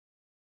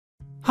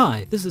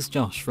Hi, this is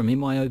Josh from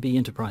MYOB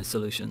Enterprise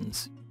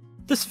Solutions.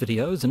 This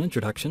video is an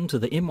introduction to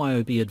the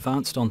MYOB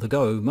Advanced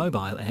OnTheGo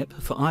mobile app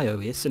for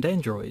iOS and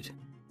Android.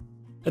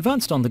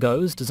 Advanced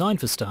OnTheGo is designed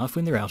for staff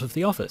when they're out of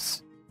the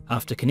office.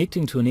 After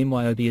connecting to an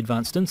MYOB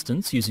Advanced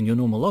instance using your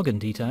normal login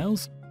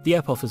details, the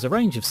app offers a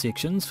range of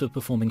sections for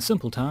performing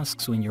simple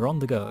tasks when you're on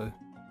the go.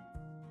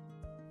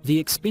 The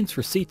Expense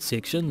Receipts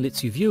section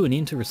lets you view and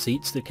enter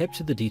receipts that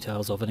capture the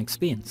details of an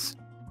expense.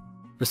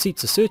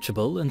 Receipts are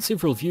searchable and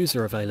several views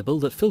are available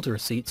that filter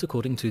receipts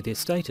according to their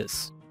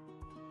status.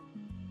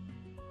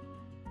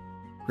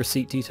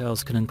 Receipt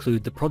details can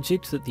include the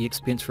project that the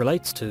expense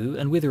relates to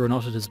and whether or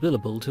not it is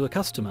billable to a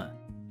customer,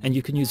 and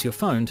you can use your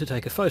phone to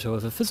take a photo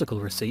of a physical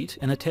receipt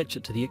and attach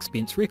it to the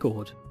expense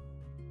record.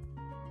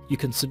 You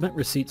can submit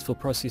receipts for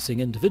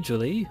processing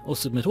individually or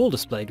submit all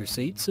displayed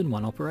receipts in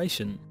one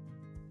operation.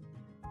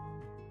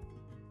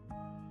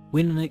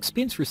 When an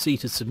expense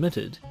receipt is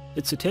submitted,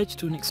 it's attached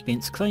to an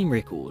expense claim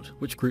record,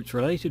 which groups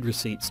related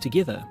receipts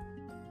together.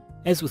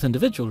 As with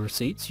individual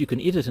receipts, you can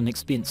edit an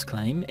expense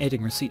claim,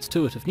 adding receipts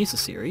to it if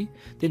necessary,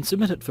 then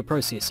submit it for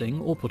processing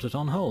or put it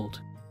on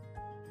hold.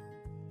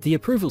 The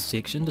Approvals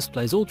section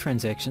displays all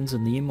transactions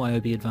in the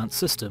MYOB Advanced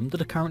system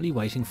that are currently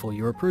waiting for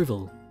your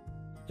approval.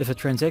 If a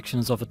transaction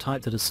is of a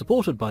type that is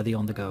supported by the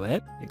OnTheGo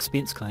app,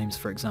 expense claims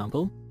for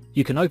example,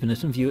 you can open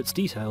it and view its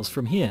details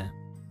from here.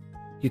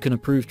 You can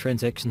approve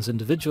transactions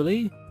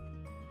individually,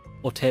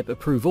 or tap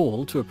Approve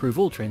All to approve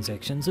all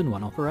transactions in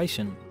one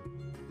operation.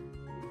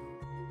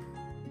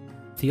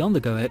 The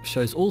OnTheGo app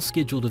shows all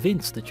scheduled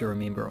events that you're a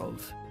member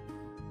of.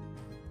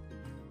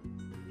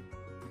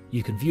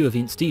 You can view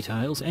events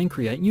details and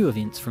create new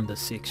events from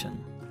this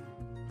section.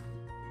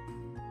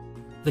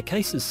 The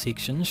Cases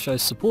section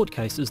shows support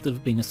cases that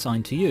have been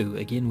assigned to you,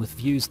 again with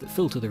views that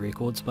filter the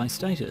records by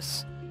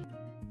status.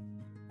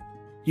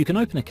 You can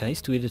open a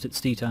case to edit its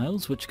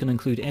details, which can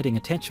include adding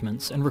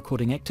attachments and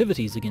recording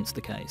activities against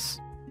the case.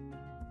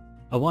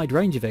 A wide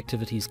range of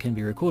activities can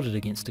be recorded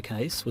against a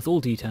case, with all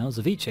details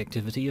of each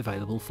activity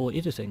available for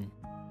editing.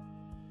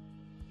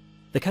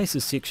 The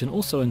Cases section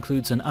also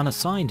includes an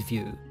unassigned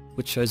view,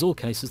 which shows all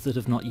cases that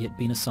have not yet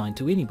been assigned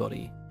to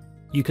anybody.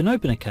 You can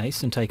open a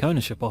case and take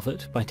ownership of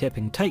it by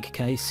tapping Take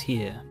Case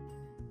here.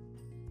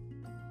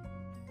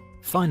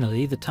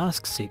 Finally, the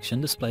Tasks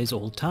section displays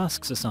all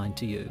tasks assigned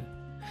to you.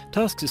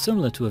 Tasks are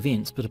similar to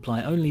events but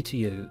apply only to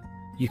you.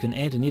 You can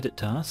add and edit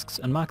tasks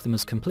and mark them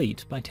as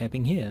complete by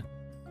tapping here.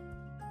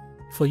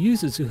 For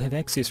users who have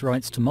access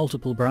rights to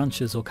multiple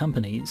branches or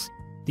companies,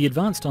 the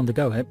Advanced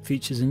OnTheGo app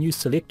features a new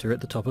selector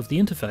at the top of the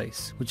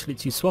interface, which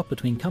lets you swap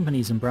between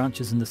companies and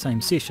branches in the same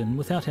session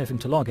without having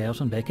to log out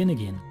and back in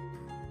again.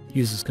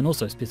 Users can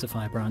also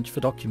specify a branch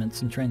for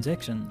documents and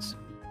transactions.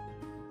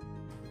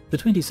 The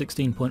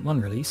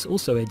 2016.1 release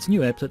also adds new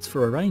applets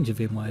for a range of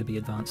MYOB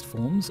Advanced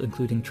forms,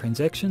 including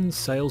transactions,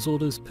 sales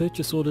orders,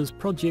 purchase orders,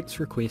 projects,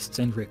 requests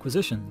and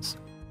requisitions.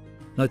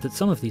 Note that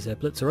some of these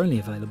applets are only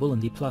available in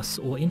the Plus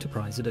or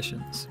Enterprise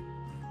editions.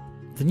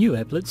 The new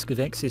applets give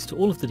access to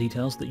all of the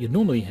details that you'd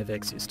normally have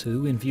access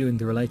to when viewing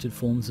the related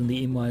forms in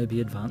the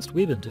MYOB Advanced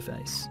web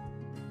interface.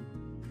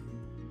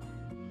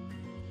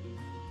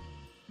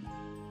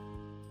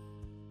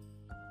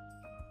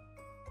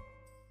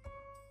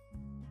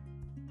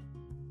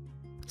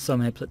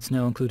 Some applets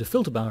now include a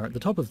filter bar at the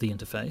top of the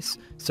interface,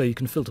 so you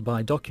can filter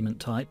by document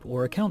type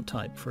or account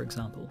type, for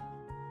example.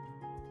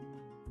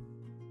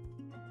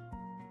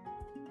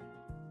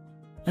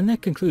 And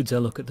that concludes our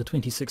look at the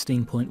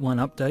 2016.1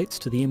 updates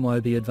to the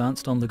MYOB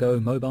Advanced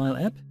OnTheGo mobile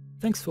app.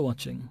 Thanks for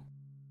watching.